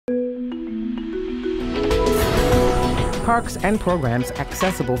Parks and programs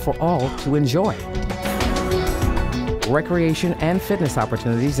accessible for all to enjoy. Recreation and fitness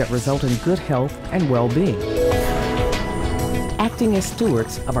opportunities that result in good health and well-being. Acting as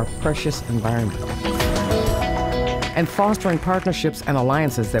stewards of our precious environment. And fostering partnerships and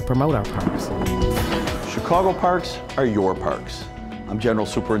alliances that promote our parks. Chicago parks are your parks. I'm General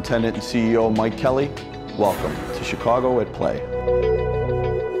Superintendent and CEO Mike Kelly. Welcome to Chicago at Play.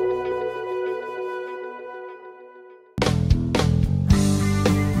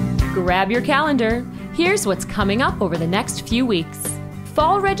 Grab your calendar. Here's what's coming up over the next few weeks.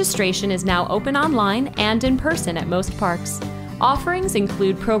 Fall registration is now open online and in person at most parks. Offerings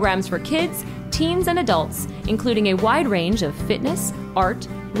include programs for kids, teens, and adults, including a wide range of fitness, art,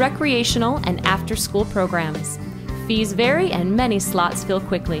 recreational, and after-school programs. Fees vary and many slots fill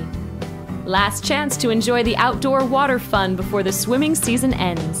quickly. Last chance to enjoy the outdoor water fun before the swimming season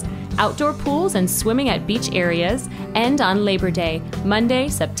ends. Outdoor pools and swimming at beach areas end on Labor Day, Monday,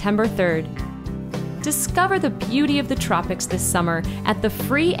 September 3rd. Discover the beauty of the tropics this summer at the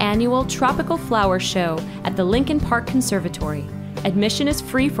free annual Tropical Flower Show at the Lincoln Park Conservatory. Admission is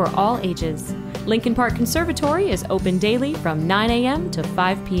free for all ages. Lincoln Park Conservatory is open daily from 9 a.m. to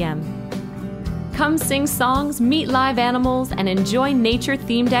 5 p.m. Come sing songs, meet live animals, and enjoy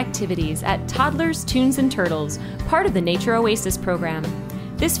nature-themed activities at Toddlers, Tunes, and Turtles, part of the Nature Oasis program.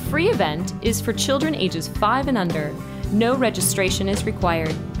 This free event is for children ages 5 and under. No registration is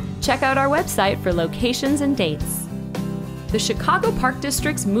required. Check out our website for locations and dates. The Chicago Park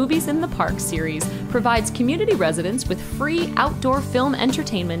District's Movies in the Park series provides community residents with free outdoor film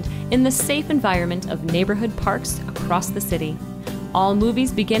entertainment in the safe environment of neighborhood parks across the city. All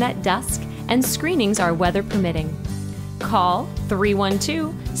movies begin at dusk, and screenings are weather permitting. Call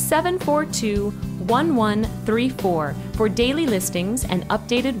 312-742-1134 for daily listings and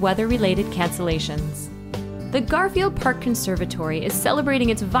updated weather-related cancellations. The Garfield Park Conservatory is celebrating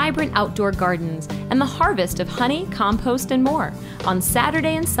its vibrant outdoor gardens and the harvest of honey, compost, and more on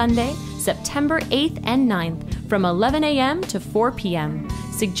Saturday and Sunday, September 8th and 9th from 11 a.m. to 4 p.m.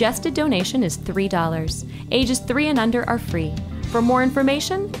 Suggested donation is $3. Ages 3 and under are free. For more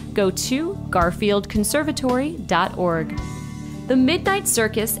information, go to garfieldconservatory.org. The Midnight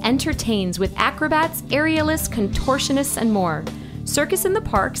Circus entertains with acrobats, aerialists, contortionists, and more. Circus in the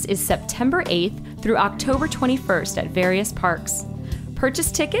Parks is September 8th through October 21st at various parks.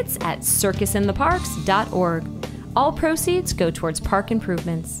 Purchase tickets at circusintheparks.org. All proceeds go towards park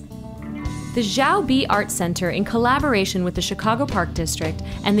improvements. The Zhao B Art Center, in collaboration with the Chicago Park District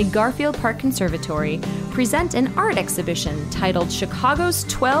and the Garfield Park Conservatory, present an art exhibition titled Chicago's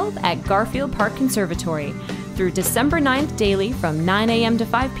 12 at Garfield Park Conservatory through December 9th daily from 9 a.m. to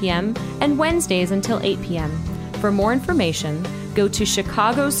 5 p.m. and Wednesdays until 8 p.m. For more information, go to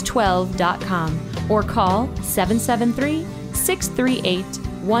chicagos12.com or call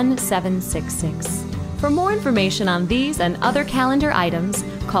 773-638-1766. For more information on these and other calendar items,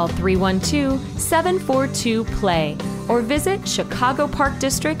 call 312-742-PLAY or visit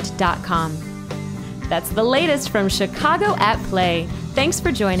chicagoparkdistrict.com. That's the latest from Chicago at Play. Thanks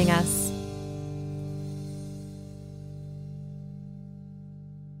for joining us.